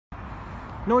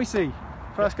Noice,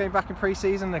 first game back in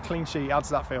pre-season, a clean sheet. How does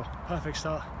that feel? Perfect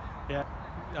start. Yeah,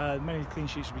 many clean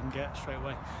sheets as we can get straight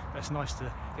away. But it's nice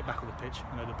to get back on the pitch.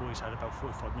 You know, the boys had about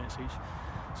 45 minutes each,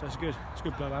 so it's good. It's a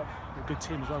good blowout. A good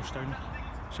team as well, Stoneham.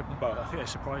 So, well, I think they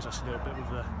surprised us a little bit with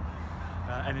the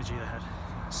energy they had.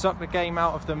 Sucked the game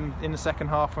out of them in the second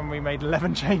half when we made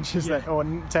 11 changes, yeah. Or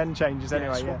 10 changes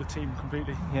anyway. Swapped the team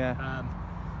completely. Yeah.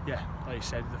 Yeah, like you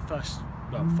said, the first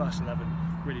 11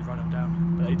 really run them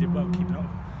down, but they did well keeping up.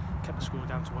 Kept the score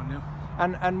down to 1-0.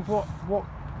 And what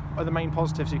are the main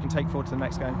positives you can take forward to the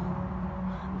next game?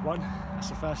 One, that's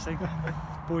the first thing.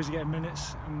 Boys are getting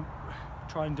minutes and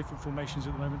trying different formations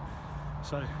at the moment,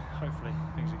 so hopefully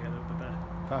things will get a little bit better.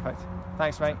 Perfect.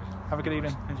 Thanks, mate. Have a good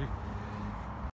evening. Thank you.